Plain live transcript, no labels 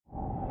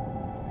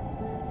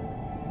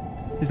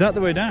Is that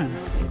the way down?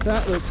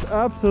 That looks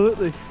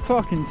absolutely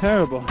fucking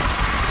terrible.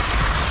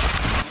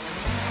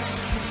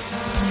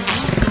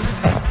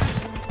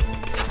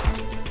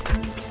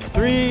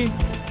 Three,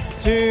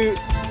 two,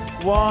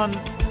 one,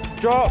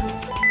 drop.